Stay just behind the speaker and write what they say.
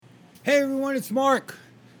Hey everyone, it's Mark.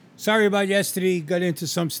 Sorry about yesterday. Got into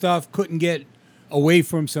some stuff. Couldn't get away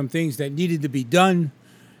from some things that needed to be done.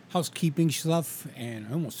 Housekeeping stuff. And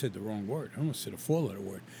I almost said the wrong word. I almost said a four-letter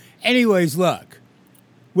word. Anyways, look.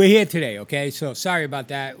 We're here today, okay? So sorry about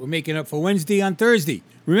that. We're making up for Wednesday on Thursday.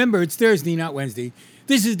 Remember, it's Thursday, not Wednesday.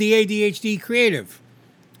 This is the ADHD Creative.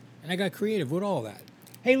 And I got creative with all that.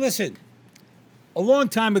 Hey, listen. A long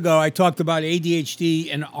time ago, I talked about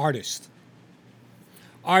ADHD and artists.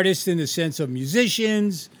 Artists in the sense of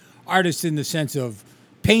musicians, artists in the sense of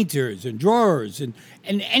painters and drawers and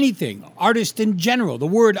anything. Artists in general. The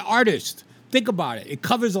word artist, think about it. It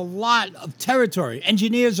covers a lot of territory.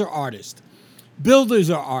 Engineers are artists.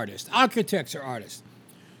 Builders are artists. Architects are artists.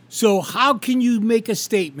 So how can you make a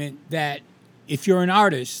statement that if you're an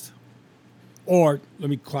artist, or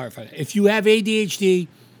let me clarify that, if you have ADHD,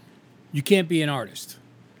 you can't be an artist?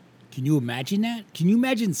 Can you imagine that? Can you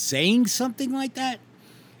imagine saying something like that?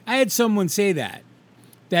 I had someone say that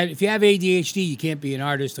if you have ADHD, you can't be an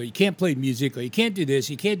artist, or you can't play music, or you can't do this,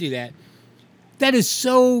 you can't do that. That is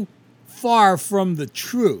so far from the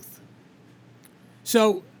truth.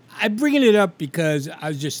 So I'm bringing it up because I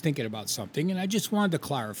was just thinking about something, and I just wanted to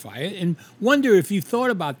clarify it and wonder if you thought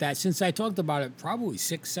about that since I talked about it probably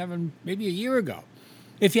 6, 7, maybe a year ago.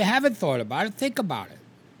 If you haven't thought about it, think about it.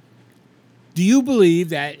 Do you believe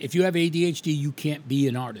that if you have ADHD, you can't be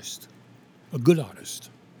an artist, a good artist?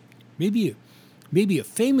 Maybe a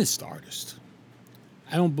famous artist.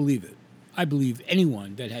 I don't believe it. I believe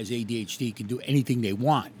anyone that has ADHD can do anything they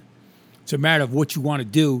want. It's a matter of what you want to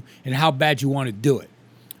do and how bad you want to do it.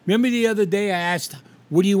 Remember the other day I asked,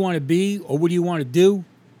 what do you want to be or what do you want to do?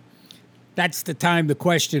 That's the time to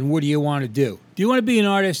question, what do you want to do? Do you want to be an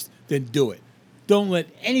artist? Then do it. Don't let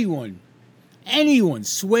anyone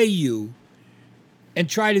sway you and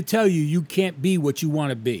try to tell you you can't be what you want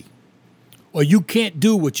to be. Or you can't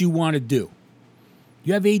do what you want to do.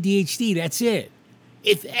 You have ADHD, that's it.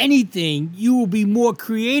 If anything, you will be more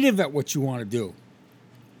creative at what you want to do.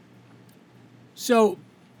 So,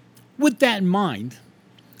 with that in mind,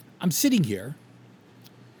 I'm sitting here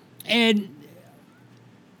and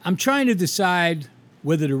I'm trying to decide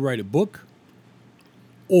whether to write a book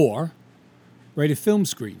or write a film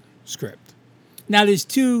script. Now, there's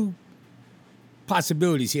two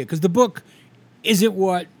possibilities here because the book isn't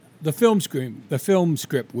what the film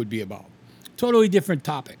script would be about. Totally different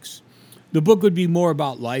topics. The book would be more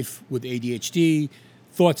about life with ADHD,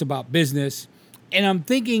 thoughts about business, and I'm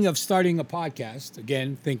thinking of starting a podcast,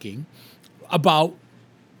 again, thinking about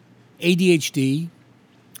ADHD,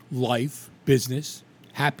 life, business,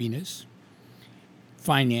 happiness,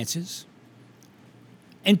 finances,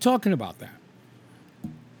 and talking about that.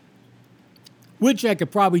 Which I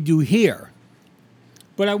could probably do here.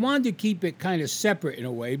 But I wanted to keep it kind of separate in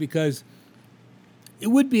a way because it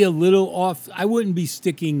would be a little off. I wouldn't be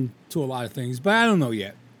sticking to a lot of things, but I don't know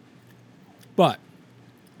yet. But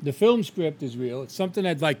the film script is real. It's something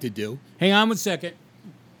I'd like to do. Hang on one second.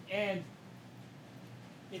 And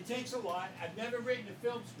it takes a lot. I've never written a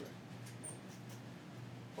film script.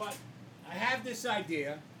 But I have this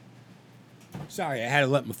idea. Sorry, I had to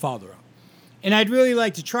let my father out. And I'd really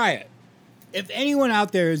like to try it. If anyone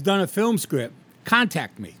out there has done a film script,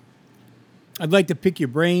 contact me. I'd like to pick your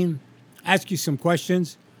brain, ask you some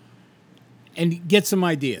questions, and get some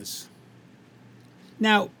ideas.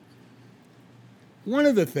 Now, one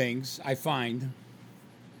of the things I find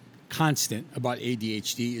constant about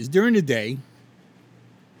ADHD is during the day,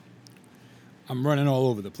 I'm running all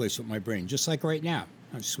over the place with my brain, just like right now.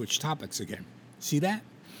 I've switched topics again. See that?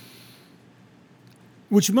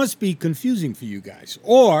 Which must be confusing for you guys.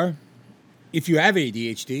 Or, if you have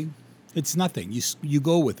ADHD, it's nothing. You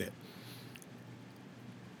go with it.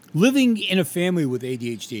 Living in a family with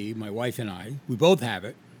ADHD, my wife and I, we both have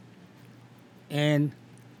it. And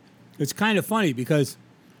it's kind of funny because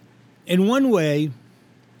in one way,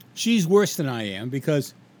 she's worse than I am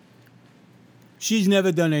because she's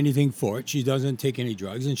never done anything for it. She doesn't take any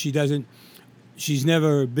drugs and she's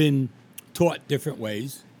never been taught different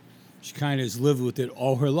ways. She kind of has lived with it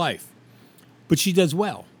all her life. But she does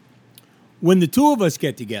well. When the two of us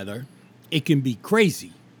get together, it can be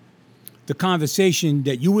crazy. The conversation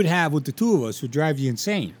that you would have with the two of us would drive you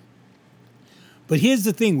insane. But here's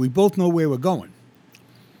the thing, we both know where we're going.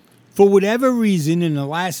 For whatever reason, in the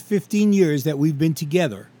last 15 years that we've been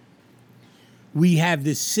together, we have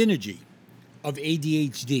this synergy of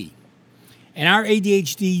ADHD. And our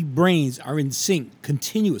ADHD brains are in sync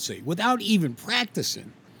continuously without even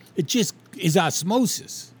practicing. It just is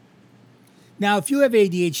osmosis. Now, if you have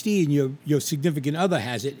ADHD and your significant other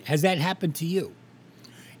has it, has that happened to you?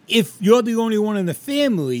 if you're the only one in the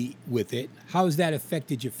family with it, how has that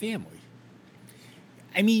affected your family?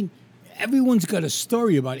 I mean, everyone's got a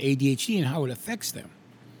story about ADHD and how it affects them.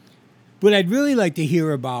 But I'd really like to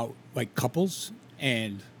hear about like couples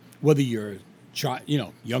and whether you're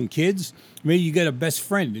young kids. Maybe you got a best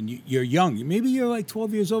friend and you're young. Maybe you're like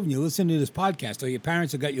 12 years old and you're listening to this podcast, or your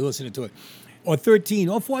parents have got you listening to it, or 13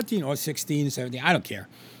 or 14 or 16 or 17. I don't care.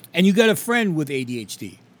 And you got a friend with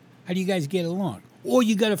ADHD. How do you guys get along? Or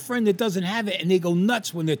you got a friend that doesn't have it and they go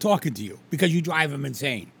nuts when they're talking to you because you drive them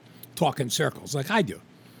insane, talk in circles like I do.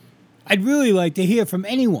 I'd really like to hear from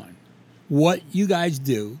anyone what you guys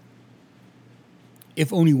do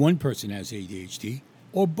if only one person has ADHD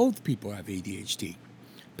or both people have ADHD.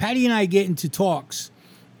 Patty and I get into talks,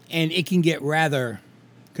 and it can get rather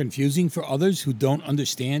confusing for others who don't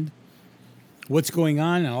understand what's going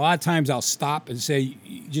on. And a lot of times I'll stop and say,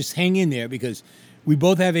 just hang in there because we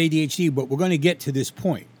both have ADHD, but we're going to get to this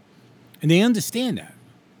point. And they understand that.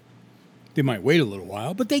 They might wait a little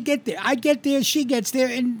while, but they get there. I get there, she gets there,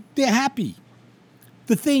 and they're happy.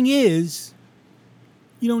 The thing is,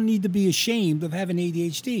 you don't need to be ashamed of having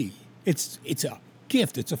ADHD. It's a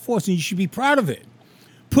gift. It's a force, and you should be proud of it.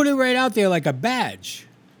 Put it right out there like a badge.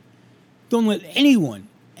 Don't let anyone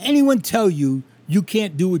tell you you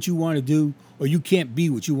can't do what you want to do or you can't be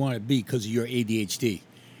what you want to be because of your ADHD.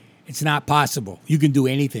 It's not possible. You can do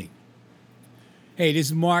anything. Hey, this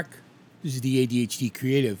is Mark. This is the ADHD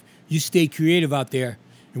Creative. You stay creative out there,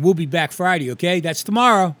 and we'll be back Friday, okay? That's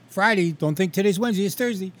tomorrow, Friday. Don't think today's Wednesday. It's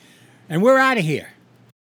Thursday. And we're out of here.